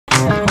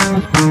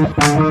You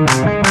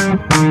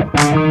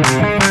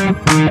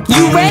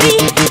ready?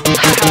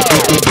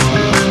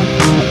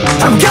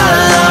 I'm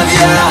gonna love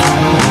ya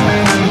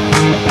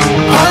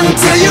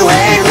until you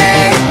hate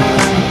me,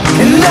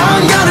 and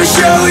I'm gonna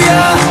show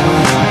ya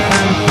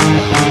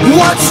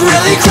what's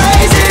really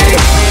crazy.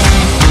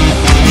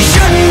 You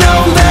should've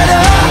known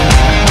better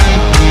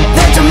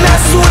than to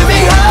mess with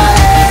me,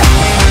 honey.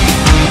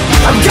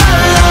 I'm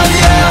gonna love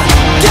ya,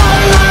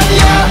 gonna love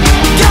ya,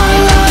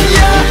 gonna love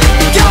ya,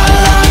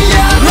 gonna love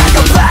ya like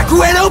a black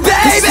widow,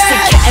 baby. This is a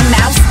cat and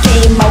mouse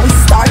game, always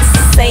starts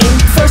the same.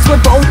 First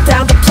we're both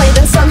down to play,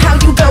 then somehow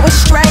you go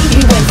astray.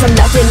 We went from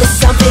nothing to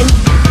something,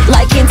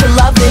 like into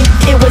loving.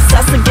 It was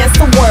us against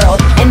the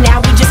world, and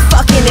now we just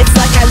fucking. It's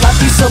like I love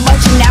you so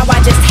much and now I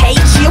just hate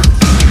you.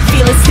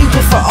 Feeling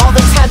stupid for all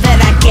the time that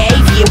I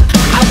gave you.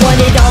 I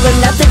wanted all or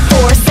nothing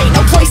for us, ain't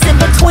no place in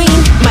between.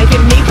 Might be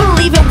me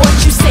believing what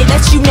you say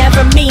that you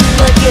never mean.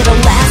 Look, it'll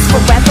last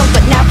forever,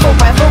 but now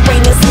forever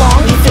ain't as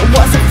long. If it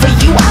wasn't for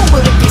you, I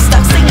wouldn't be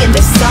stuck singing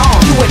this song.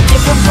 You were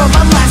different from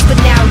my last, but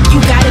now you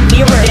got a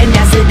mirror, and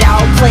as it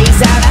all plays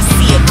out, I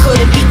see it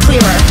couldn't be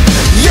clearer.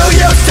 You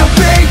used to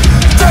be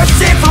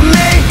thirsty for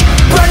me,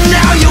 but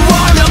now you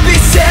wanna be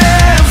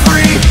set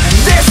free.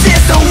 This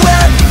is the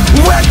web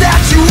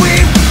that you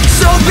weave,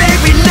 so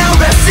baby now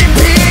rest in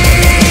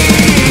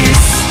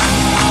peace.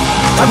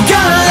 I'm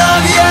gonna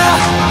love ya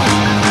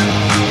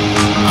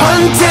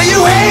until you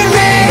hate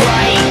me,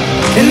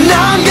 and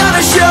now I'm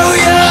gonna show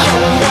ya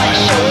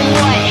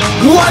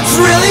what's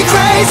really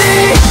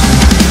crazy.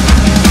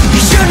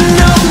 You should've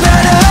known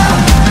better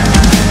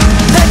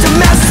than to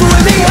mess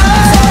with me,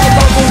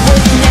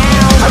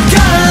 I'm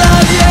gonna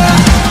love ya,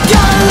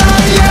 gonna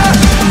love ya,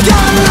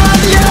 gonna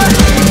love ya,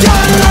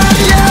 gonna love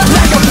ya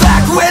like a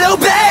black widow,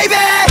 baby.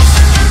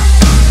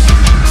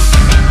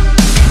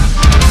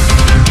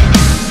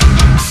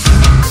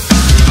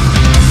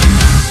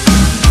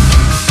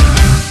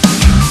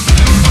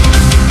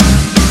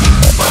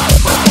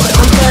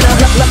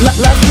 I'm gonna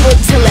love you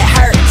until it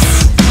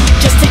hurts.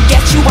 Just to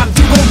get you, I'm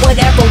doing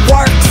whatever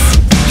works.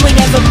 You ain't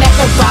never met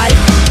nobody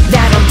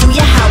that'll do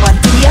ya how I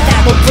do ya.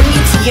 That will bring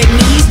you to your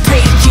knees,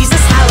 praise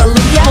Jesus,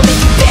 hallelujah. I'll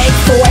make you beg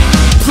for it,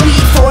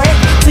 plead for it,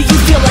 till you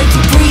feel like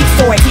you breathe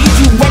for it, till you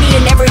do any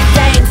and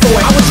everything for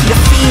it. I want you to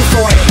feed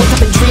for it, wake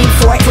up and dream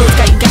for it, till it's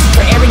got you desperate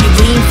for air and you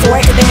lean for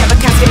it. Till they have a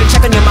casket and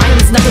check on your mind and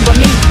there's nothing but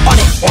me on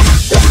it.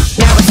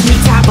 Now it's me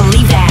time,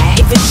 believe that.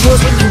 If it's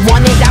yours when you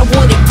want it, I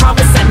want it,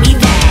 promise I need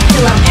that.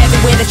 Till I'm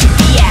everywhere that you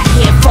be at,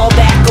 can't fall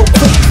back, go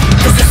quick,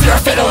 cause this is your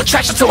fatal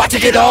attraction, so I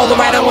take it all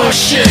around, I want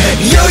shit.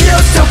 You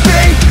used to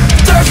be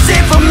thirsty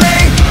for me,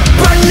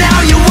 but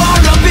now you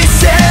wanna be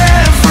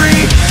set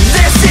free.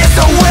 This is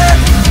the web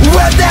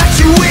that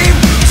you weave,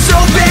 so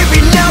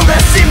baby now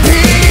rest in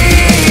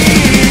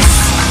peace.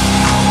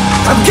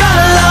 I'm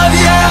gonna love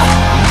ya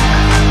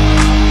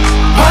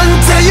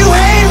until you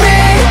hate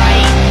me,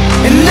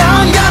 and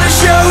now I'm gonna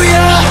show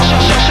ya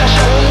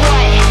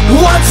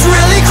what's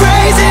really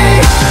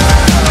crazy.